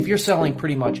If you're selling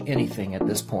pretty much anything at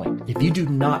this point, if you do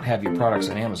not have your products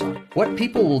on Amazon, what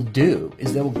people will do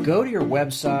is they will go to your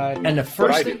website, and the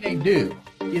first thing they do,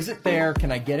 is it there?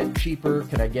 Can I get it cheaper?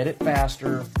 Can I get it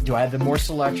faster? Do I have the more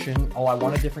selection? Oh, I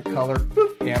want a different color.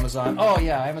 Boop, Amazon. Oh,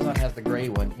 yeah, Amazon has the gray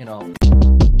one, you know.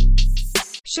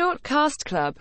 Shortcast Club.